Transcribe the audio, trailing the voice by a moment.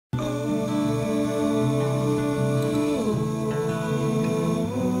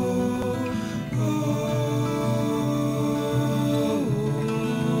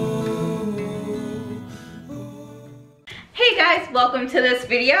welcome to this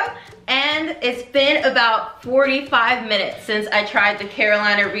video. And it's been about 45 minutes since I tried the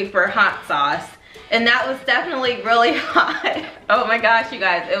Carolina Reaper hot sauce. And that was definitely really hot. Oh my gosh, you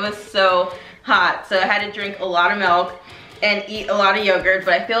guys, it was so hot. So I had to drink a lot of milk and eat a lot of yogurt,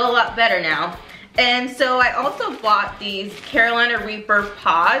 but I feel a lot better now. And so I also bought these Carolina Reaper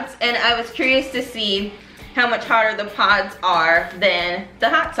pods, and I was curious to see how much hotter the pods are than the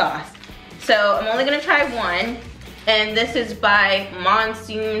hot sauce. So I'm only gonna try one, and this is by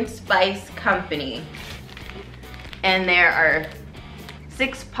Monsoon Spice Company. And there are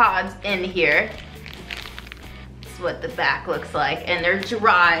 6 pods in here. This is what the back looks like, and they're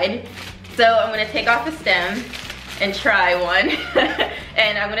dried. So I'm gonna take off the stem and try one.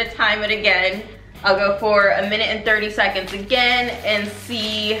 And I'm gonna time it again. I'll go for 1 minute and 30 seconds again and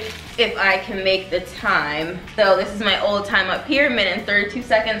see if I can make the time. So this is my old time up here, 1 minute and 32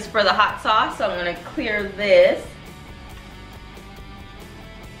 seconds for the hot sauce. So I'm gonna clear this.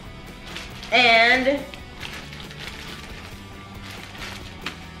 And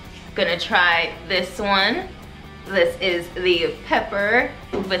gonna try this one. This is the pepper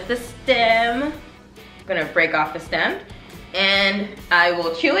with the stem. I'm gonna break off the stem and I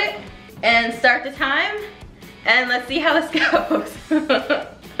will chew it and start the time, and let's see how this goes.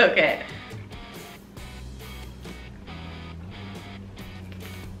 Okay.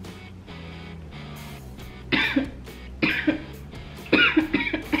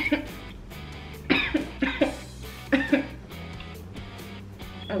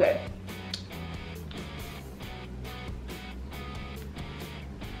 Okay.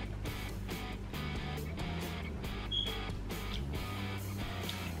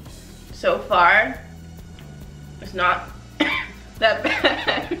 So far, it's not that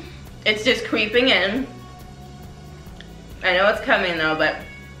bad. It's just creeping in. I know it's coming though, but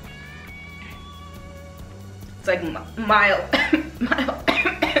it's like mild, mild,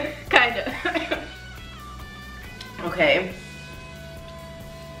 kind of. Okay.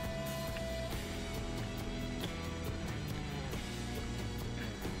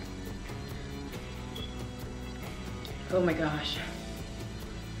 Oh my gosh.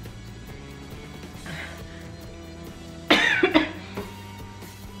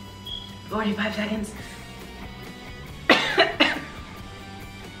 45 seconds.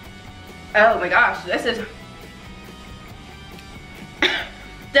 Oh my gosh, this is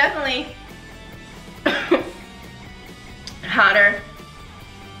definitely hotter.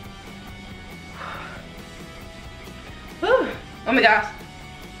 Whew. Oh my gosh.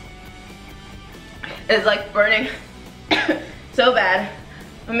 It's like burning so bad.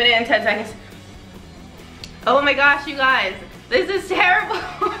 1 minute and 10 seconds. Oh my gosh, you guys, this is terrible.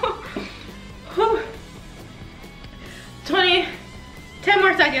 10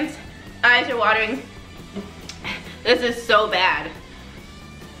 more seconds. Eyes are watering. This is so bad.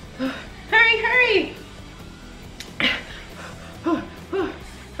 Hurry, hurry.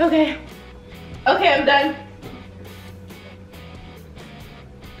 Okay. Okay, I'm done.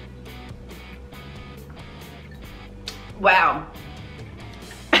 Wow.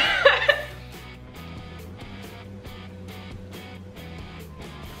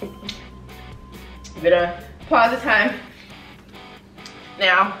 I'm gonna pause the time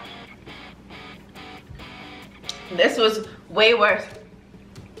now. This was way worse.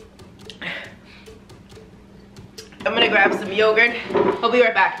 I'm gonna grab some yogurt. I'll be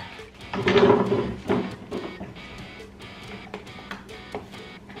right back.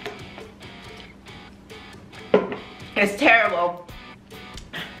 It's terrible.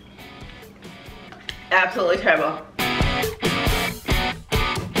 Absolutely terrible.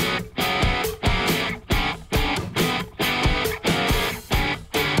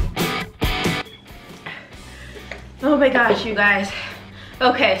 Oh my gosh, you guys.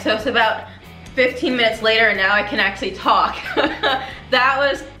 Okay, so it's about 15 minutes later and now I can actually talk. That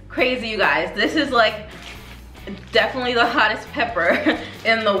was crazy, you guys. This is like definitely the hottest pepper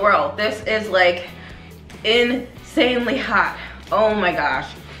in the world. This is like insanely hot. Oh my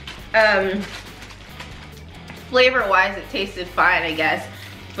gosh. Flavor-wise, it tasted fine, I guess.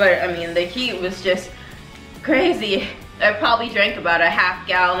 But I mean, the heat was just crazy. I probably drank about a half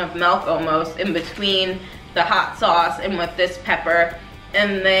gallon of milk almost in between the hot sauce and with this pepper,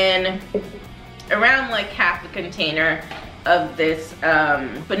 and then around like half a container of this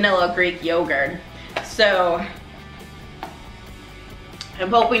vanilla Greek yogurt. So I'm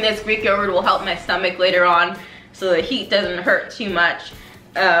hoping this Greek yogurt will help my stomach later on so the heat doesn't hurt too much.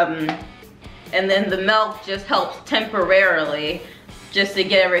 And then the milk just helps temporarily just to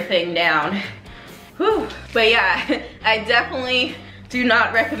get everything down. Whew. But yeah, I definitely do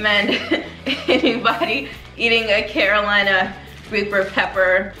not recommend anybody eating a Carolina Reaper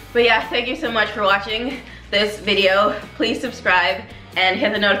pepper. But yeah, thank you so much for watching this video. Please subscribe and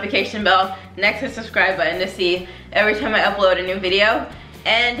hit the notification bell next to the subscribe button to see every time I upload a new video.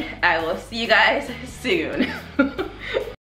 And I will see you guys soon.